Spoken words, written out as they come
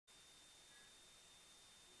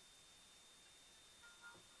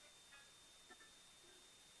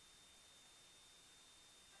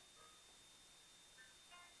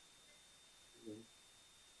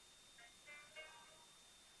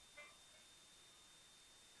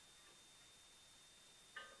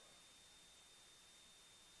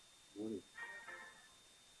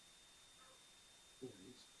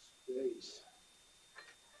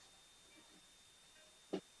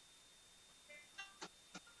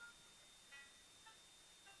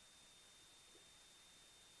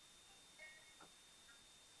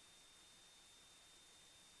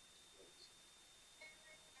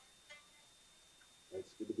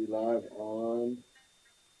Good to be live on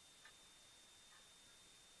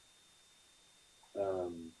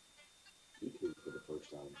um, YouTube for the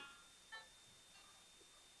first time.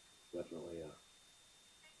 Definitely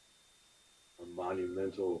a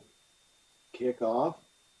monumental kickoff.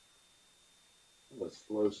 A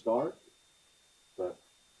slow start, but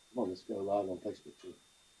come on, let's go live on Facebook too.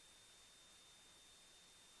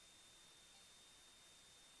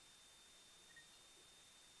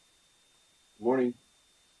 Good morning.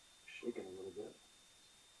 Shaking a little bit.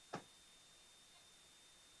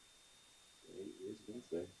 Today is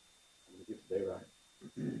Wednesday. I'm gonna get today right.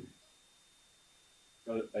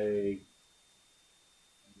 Got a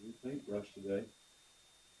new paintbrush today.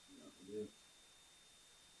 It is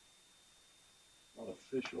not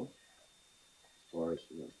official as far as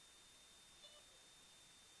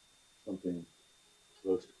something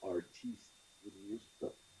most artistes would use,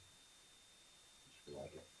 but I just feel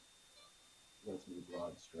like it lets me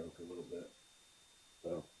broad stroke a little bit.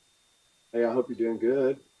 So hey, I hope you're doing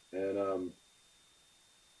good. And are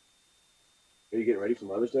you getting ready for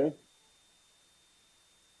Mother's Day?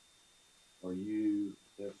 Are you,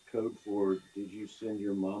 that's code for, did you send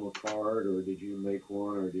your mom a card or did you make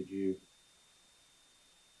one or did you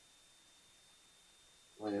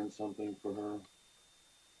plan something for her?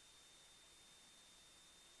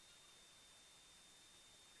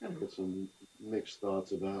 Kind of get some mixed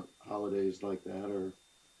thoughts about holidays like that or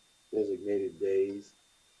designated days.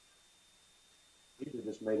 These are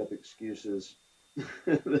just made up excuses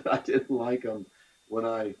that I didn't like them when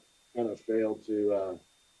I kind of failed to,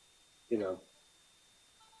 you know,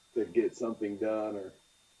 to get something done or,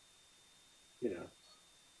 you know,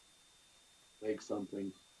 make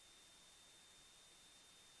something.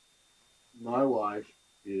 My wife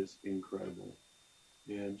is incredible,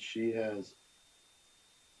 and she is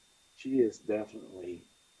definitely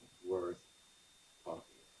worth talking.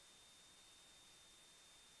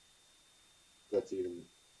 That's even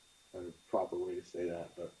a proper way to say that,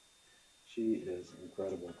 but she is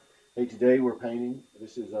incredible. Hey, today we're painting.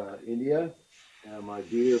 This is India, my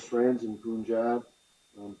dear friends in Punjab.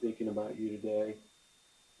 I'm thinking about you today.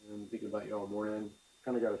 I'm thinking about you all morning.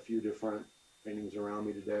 Kind of got a few different paintings around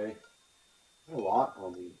me today. A lot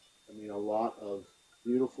on me. I mean, a lot of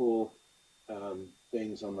beautiful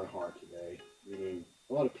things on my heart today. Meaning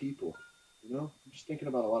a lot of people. I'm just thinking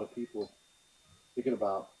about a lot of people. Thinking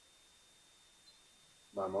about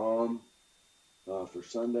my mom for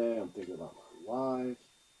Sunday. I'm thinking about my wife.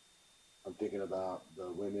 I'm thinking about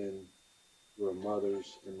the women who are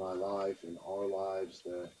mothers in my life and our lives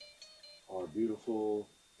that are beautiful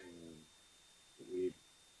and that we've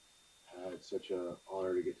had such a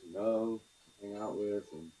honor to get to know, hang out with,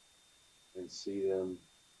 and see them.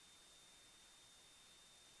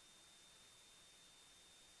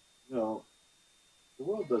 You know, the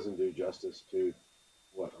world doesn't do justice to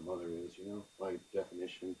what a mother is. By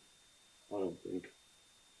definition. I don't think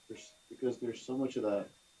because there's so much of that.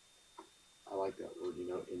 I like that word.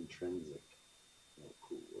 Intrinsic.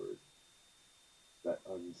 Cool word. That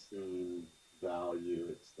unseen value.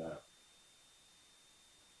 It's that,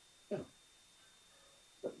 yeah,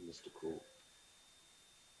 that mystical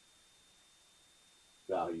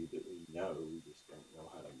value that we know, we just don't know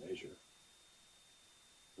how to measure.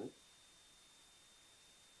 Right?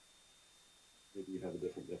 Maybe you have a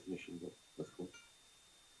different definition, but that's cool.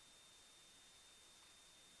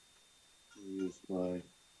 Use my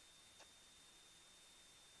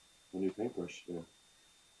new paintbrush today.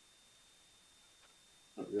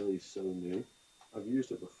 Not really so new. I've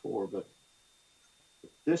used it before, but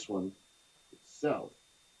this one itself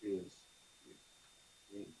is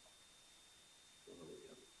new. Don't know where the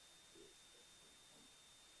other is.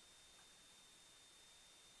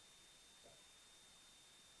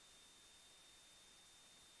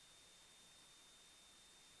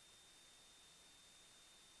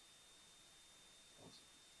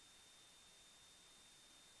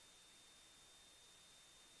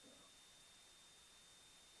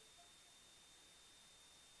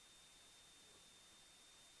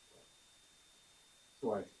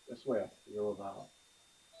 Awesome. That's the way I feel about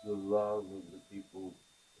the love of the people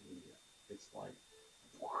in India. It's like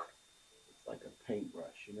a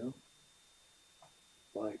paintbrush,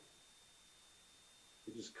 Like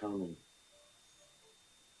they just come and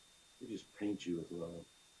they just paint you with love.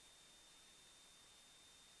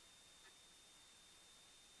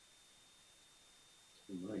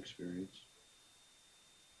 It's been my experience.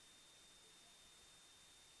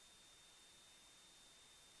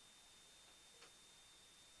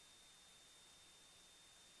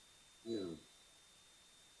 Yeah.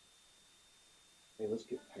 Hey, let's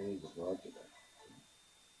get painted with love today.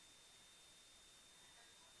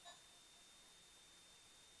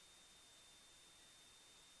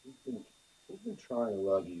 Who's been trying to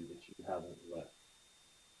love you that you haven't let?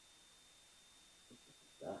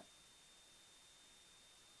 What's that?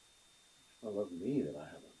 I love me that I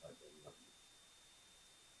haven't let them love me.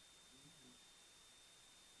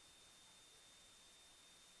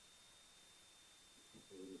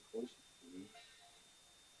 A little closer to me.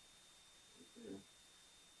 Right there.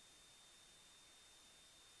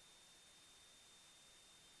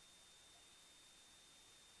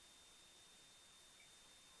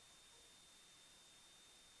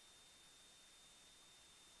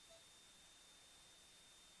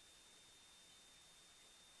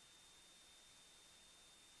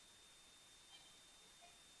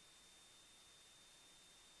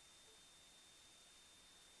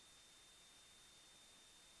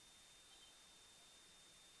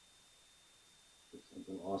 Did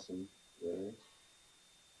something awesome today.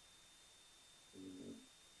 And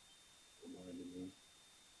reminded me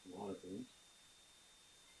a lot of things.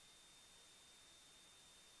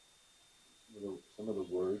 Some of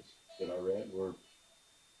the words that I read were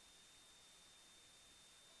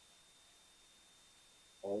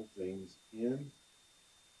all things in,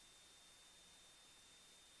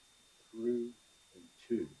 through, and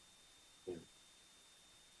to him.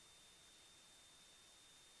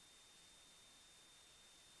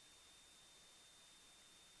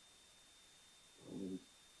 And,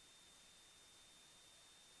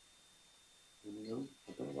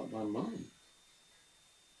 I thought about my mom.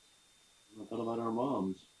 I thought about our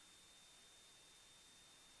moms.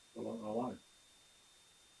 I thought about my life.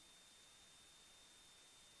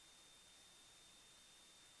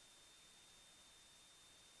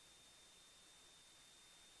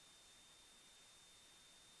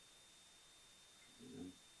 And,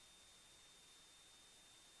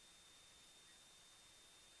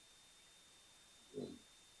 and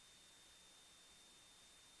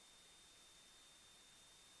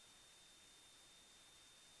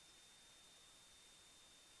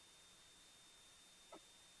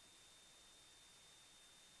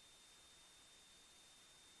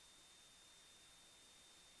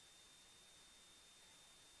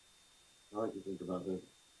I like to think about the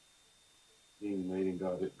being made in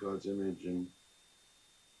God's image, and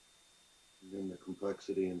then the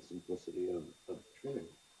complexity and simplicity of the Trinity.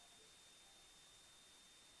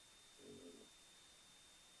 And,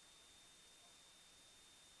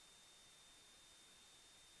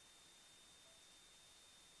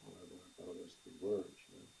 I thought of those three words,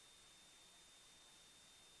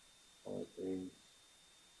 all things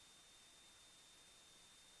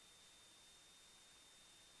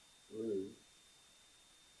through,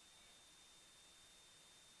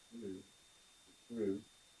 through, through,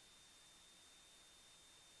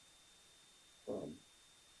 from,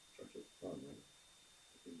 starts with from, right?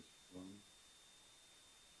 All things from,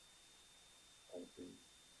 all things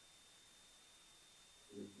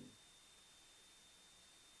through him,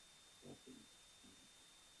 all things.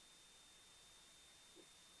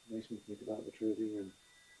 It makes me think about the Trinity and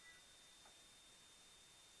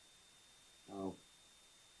how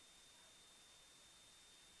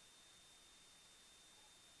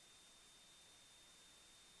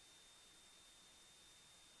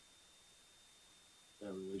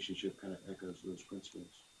that relationship kind of echoes those principles.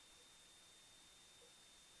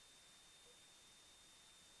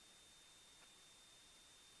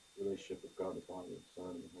 Relationship with God the Father, the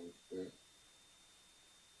Son, and the Holy Spirit.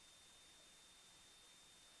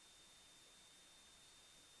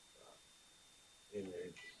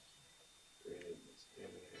 Image, created in this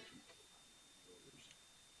image.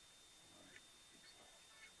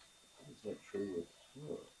 How is that true with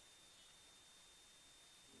her?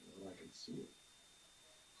 I can see it.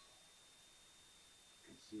 I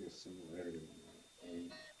can see a similarity in that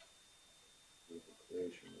thing with the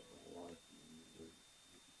creation of my life and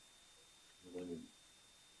the women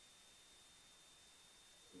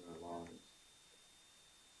in our lives.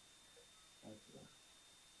 After that.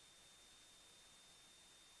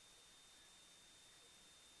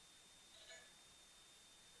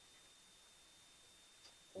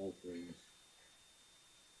 All things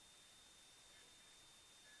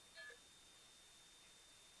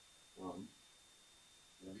from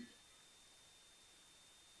him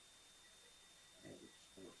and its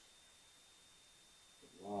source.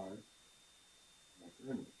 But why? That's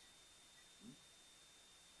enemies.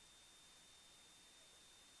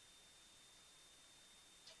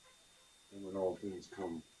 And when all things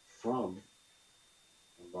come from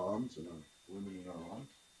our moms and our women in our lives,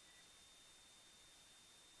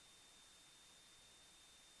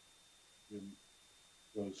 then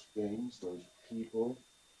those things, those people,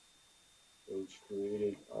 those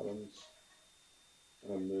created items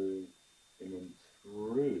kind of move in and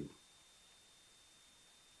through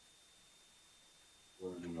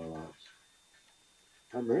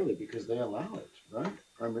primarily because they allow it, right?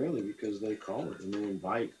 Primarily because they call it and they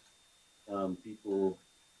invite people,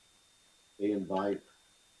 they invite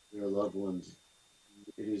their loved ones.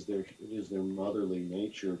 It is their motherly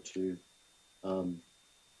nature to, um,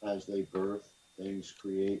 as they birth things,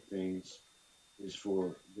 create things, is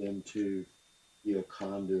for them to be a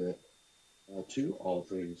conduit to all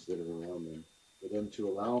things that are around them, for them to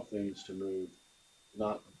allow things to move,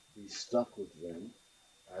 not be stuck with them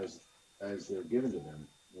as they're given to them.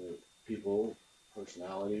 The people,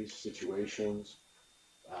 personalities, situations,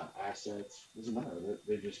 assets, doesn't matter.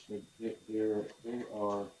 They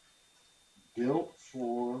are built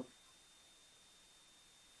for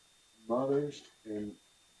mothers and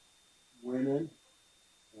women.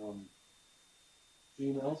 Um,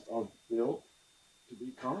 Females are built to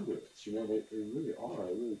be conduits. They really are.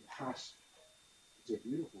 They really pass. It's a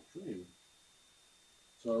beautiful thing.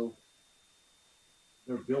 So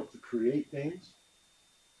they're built to create things.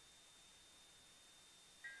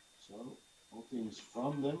 So all things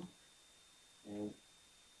from them, and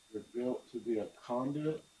they're built to be a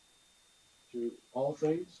conduit to all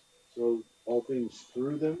things. So all things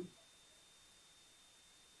through them.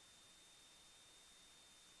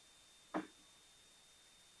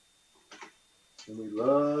 And we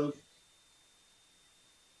love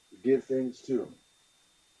to give things to them,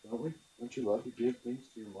 don't we? Don't you love to give things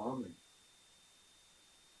to your mom and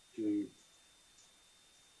to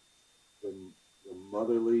the, the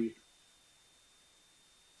motherly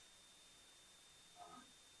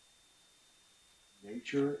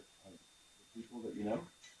nature of the people that you know?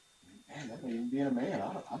 Man, that may even be in a man.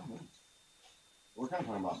 I don't know. We're kind of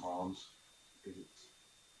talking about moms because it's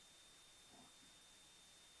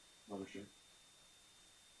Mother's Day.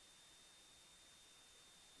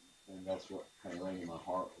 And that's what kind of rang in my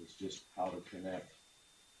heart was just how to connect.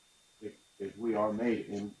 If we are made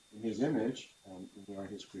in His image, and we are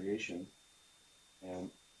His creation, and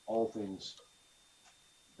all things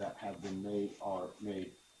that have been made are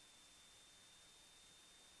made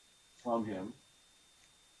from Him,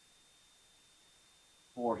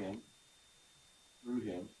 for Him, through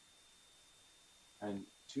Him, and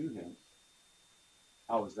to Him,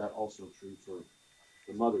 how is that also true for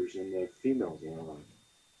the mothers and the females in our life?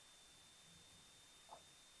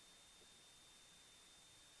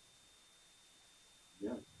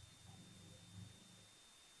 Yeah,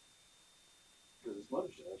 because it's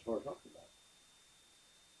Mother's Day. That's what we're talking about.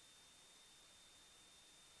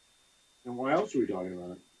 And why else are we talking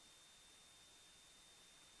about it?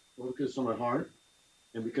 Well, because it's on my heart,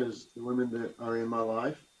 and because the women that are in my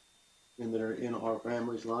life and that are in our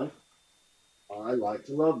family's life, I like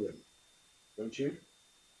to love them, don't you?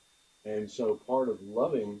 And so part of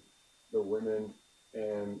loving the women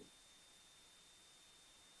and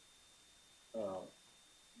uh,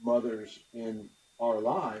 mothers in our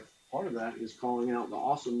life, part of that is calling out the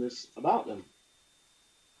awesomeness about them.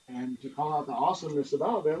 And to call out the awesomeness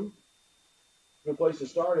about them, the place to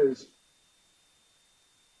start is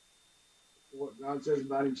what God says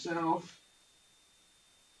about Himself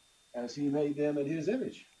as He made them in His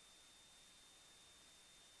image.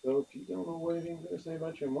 So if you don't know what anything's going to say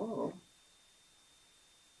about your mom,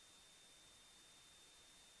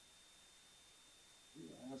 you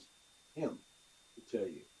ask Him to tell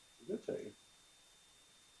you. He'll tell you.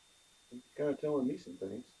 He's kind of telling me some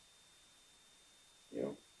things. You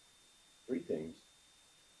know, three things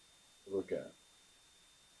to look at: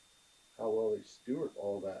 how well they steward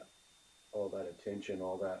all that attention,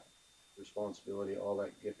 all that responsibility, all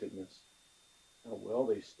that giftedness, how well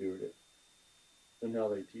they steward it, and how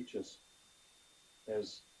they teach us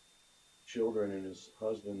as children and as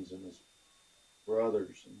husbands and as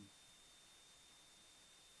brothers and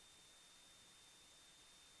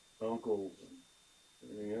uncles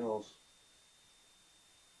and everything else,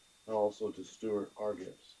 and also to steward our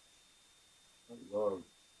gifts. I love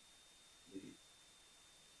the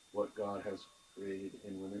what God has created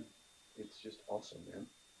in women. It's just awesome, man.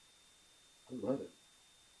 I love it.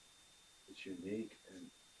 It's unique,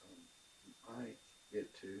 and I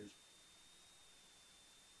get to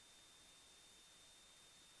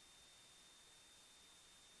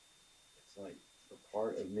it's like the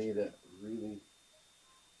part of me that really,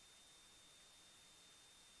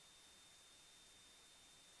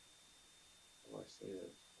 how do I say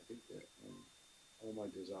this? I think that all my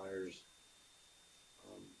desires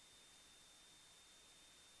um,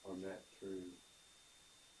 are met through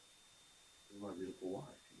my beautiful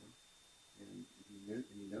wife, and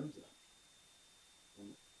he knows that. And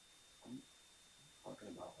I'm talking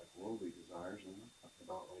about like worldly desires. I'm not talking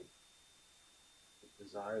about like the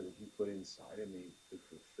desire that He put inside of me to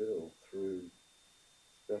fulfill through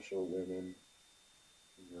special women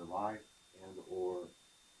in your life and or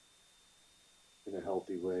in a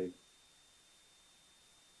healthy way,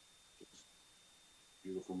 just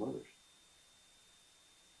beautiful mothers,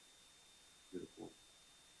 beautiful,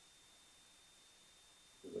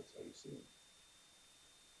 because that's how you see them.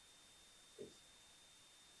 Because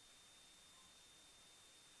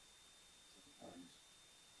sometimes,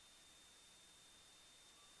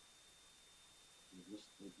 just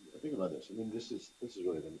I think about this. I mean, this is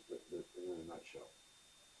really the in a nutshell.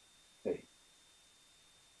 Hey,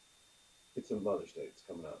 it's a Mother's Day. It's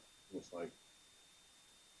coming up, and it's like,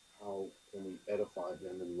 how can we edify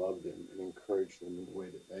them and love them and encourage them in the way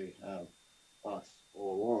that they have us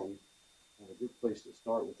all along? And a good place to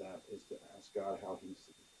start with that is to ask God how He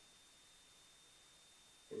sees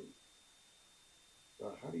them. Hey,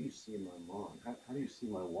 God, how do you see my mom? How do you see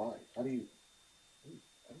my wife? How do you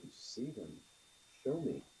see them? Show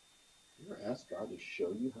me. You ever ask God to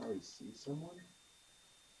show you how He sees someone?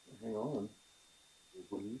 Well, hang on.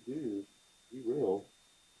 When you do, He will.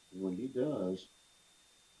 And when He does,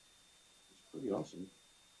 it's pretty awesome.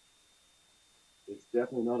 It's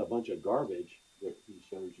definitely not a bunch of garbage that He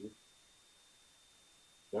shows you.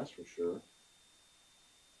 That's for sure.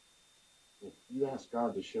 If you ask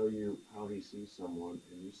God to show you how He sees someone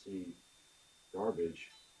and you see garbage,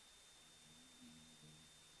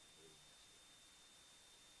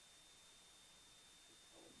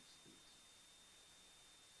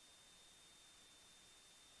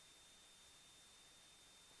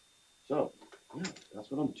 so yeah, that's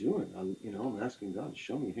what I'm doing. I'm asking God to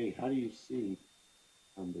show me, hey, how do you see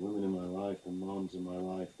the women in my life, the moms in my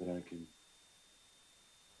life that I can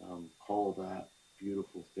call that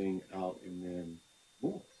beautiful thing out in them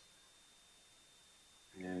more?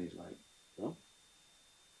 And He's like, well,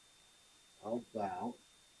 how about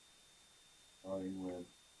starting with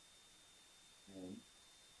him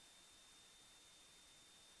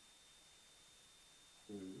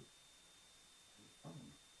who is from.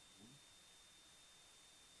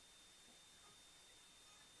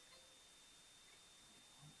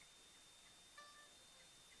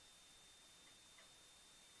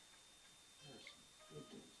 There's some good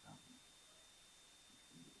things happening.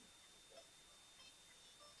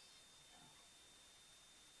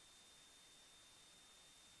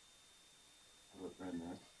 I have a friend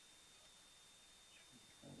there.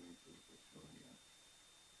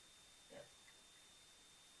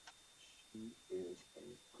 She is a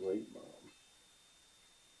great mom.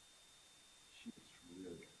 She's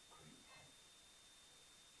really a great mom.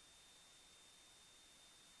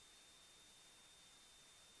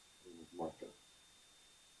 Her name is Martha.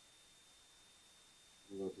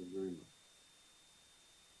 I love her very much.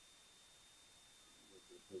 I love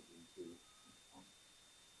her husband too.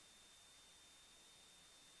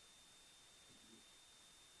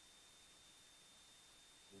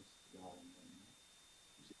 Yes, God in them.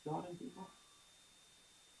 You see God in people?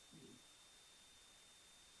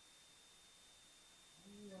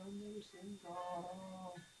 Oh, I've never seen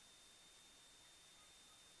God.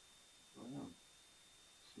 So I am.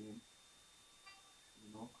 See Him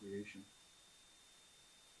in all creation.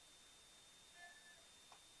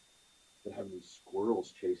 Been having these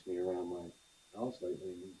squirrels chase me around my house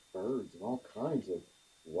lately, and these birds and all kinds of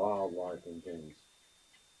wildlife and things.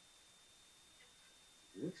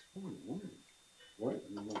 What's going on? What? I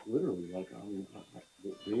mean, like literally, like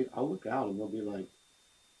I look out and they'll be like,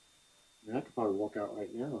 I mean, I could probably walk out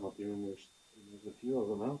right now out there, and there's a few of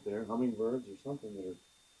them out there, hummingbirds or something that are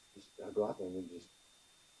just I go out there and they're just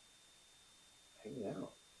hanging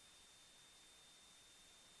out.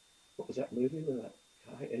 What was that movie where that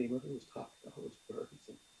guy Eddie Murphy was talking to all those birds?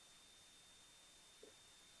 And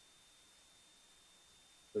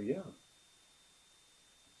so yeah,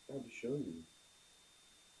 it's time to show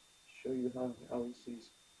you how He sees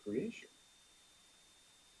creation.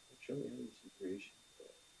 Show me how He sees creation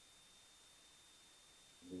today.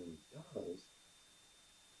 And when He does,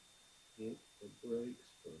 hit the brakes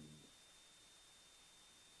for a minute.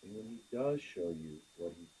 And when He does show you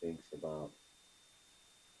what He thinks about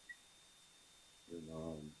your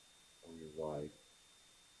mom or your wife,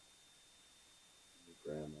 your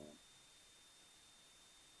grandma,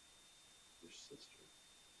 your sister,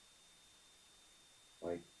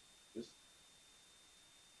 like just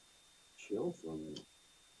chill for a minute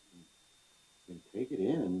and take it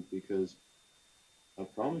in, because I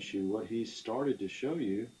promise you, what He started to show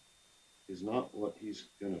you is not what He's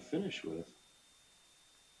going to finish with.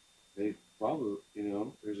 They probably,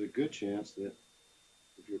 there's a good chance that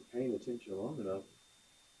if you're paying attention long enough,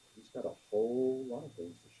 He's got a whole lot of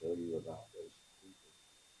things to show you about those people,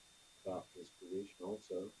 about His creation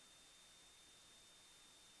also.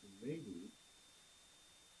 And maybe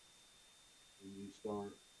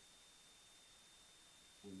start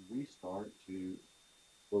to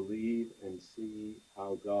believe and see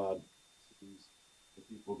how God sees the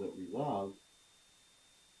people that we love,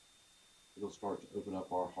 it'll start to open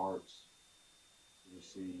up our hearts to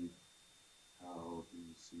receive how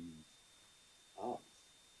He sees us.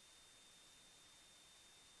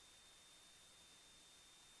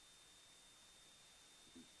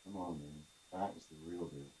 Come on, man. That is the real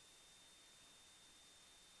deal.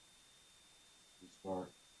 You start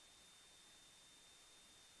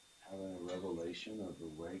having a revelation of the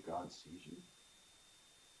way God sees you.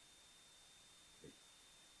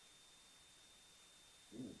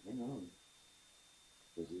 Hang on.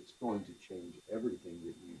 Because it's going to change everything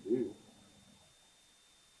that you do.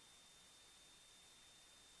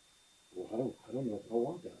 Well, I don't know if I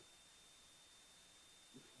want that.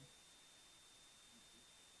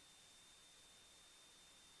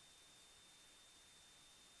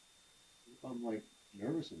 If I'm like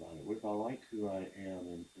nervous about it, what if I like who I am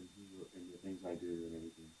and the things I do and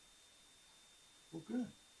everything? Well, good.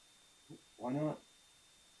 Why not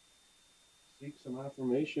seek some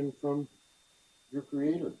affirmation from your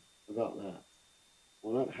creator about that?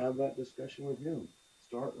 Why not have that discussion with him?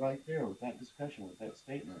 Start right there with that discussion, with that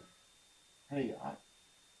statement. Hey,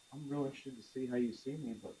 I'm real interested to see how you see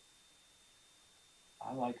me, but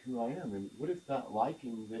I like who I am. And what if that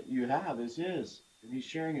liking that you have is his, and he's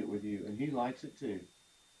sharing it with you, and he likes it too? Is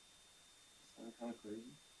that kind of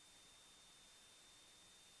crazy?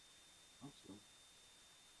 I hope so.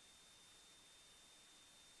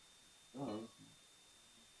 Oh,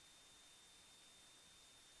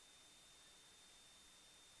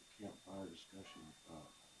 the campfire discussion.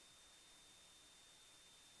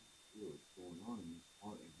 What's going on in this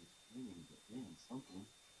part of this painting? But man, something.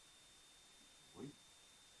 Wait.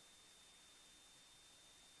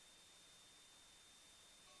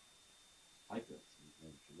 Like that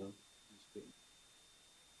sometimes, you know? Just getting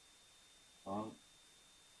kind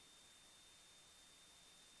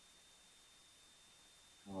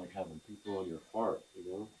of like having people on your heart, you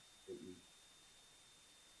know? That you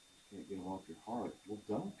just can't get them off your heart. Well,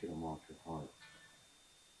 don't get them off your heart.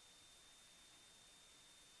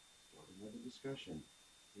 Start another discussion.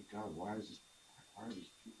 Hey, God, why are these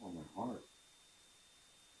people on my heart?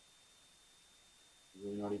 They're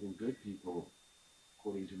really not even good people,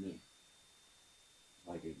 according to me.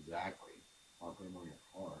 Like, exactly. I'll put them on your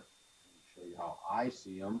heart and show you how I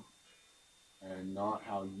see them and not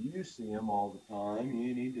how you see them all the time.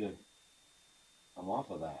 You need to come off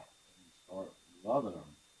of that and start loving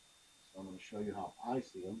them. So I'm going to show you how I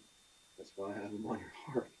see them. That's why I have them on your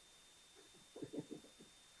heart.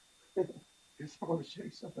 Because I want to show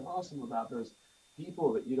you something awesome about those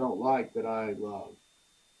people that you don't like that I love.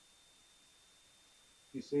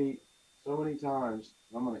 You see, so many times,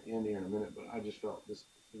 and I'm going to end here in a minute, but I just felt this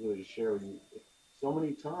really to share with you. So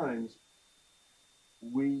many times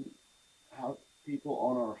we have people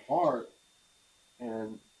on our heart,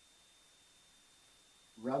 and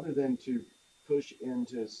rather than to push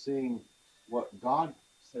into seeing what God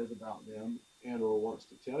says about them and or wants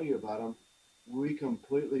to tell you about them, we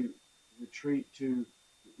completely retreat to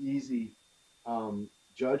easy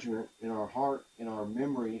judgment in our heart, in our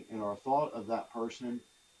memory, in our thought of that person,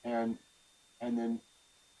 and then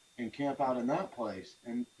and camp out in that place.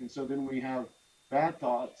 And so then we have bad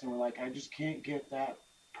thoughts, and we're like, I just can't get that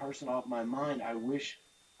person off my mind. I wish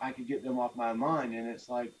I could get them off my mind. And it's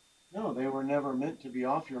like, no, they were never meant to be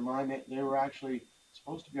off your mind. They were actually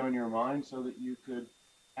supposed to be on your mind so that you could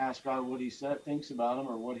ask God what He thinks about them,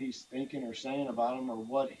 or what He's thinking or saying about them, or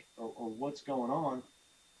what's going on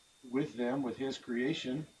with them, with His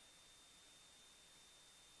creation.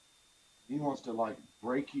 He wants to like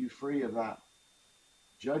break you free of that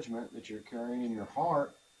judgment that you're carrying in your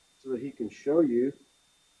heart so that He can show you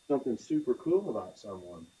something super cool about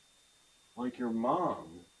someone. Like your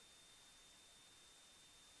mom.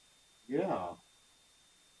 Yeah.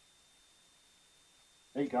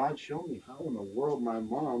 Hey, God, show me how in the world my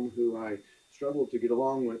mom, who I struggle to get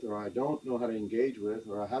along with, or I don't know how to engage with,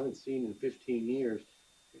 or I haven't seen in 15 years,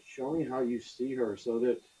 show me how you see her so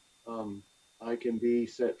that um, I can be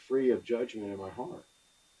set free of judgment in my heart.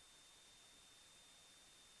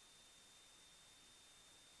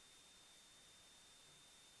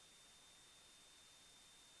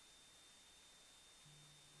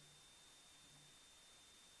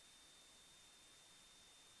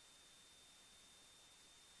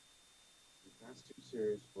 If that's too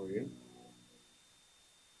serious for you,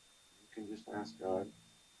 you can just ask God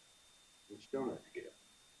which donut to get.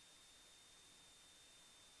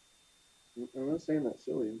 I'm not saying that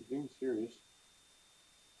silly. I'm being serious.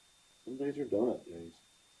 Some days are donut days.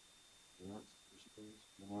 Donuts are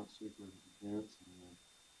they're not super intense,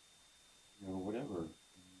 and whatever. And,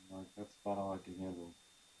 like, that's about all I can handle.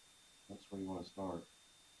 That's where you want to start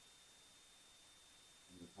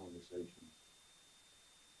in the conversation.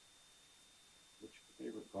 What's your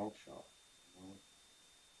favorite golf shot?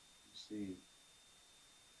 You see,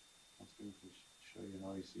 ask him to show you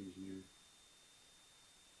how he sees you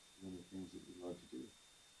doing the things that you love to do.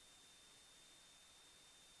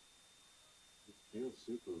 It feels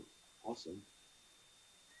super awesome.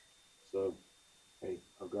 So, hey,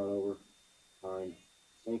 I've gone over time.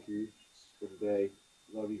 Thank you for today.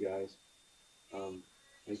 Love you guys.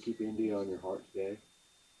 Hey, keep India on your heart today.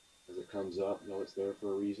 As it comes up, know it's there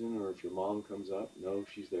for a reason. Or if your mom comes up, know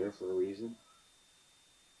she's there for a reason.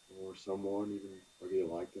 Or someone, even whether you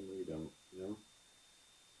like them or you don't,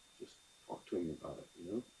 just talk to them about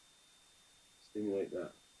it. Stimulate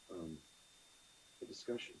that a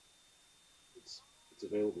discussion. It's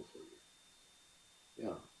available for you.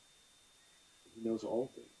 Yeah, he knows all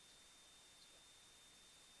things.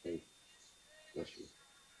 Hey, bless you.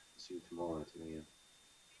 See you tomorrow at 10 a.m.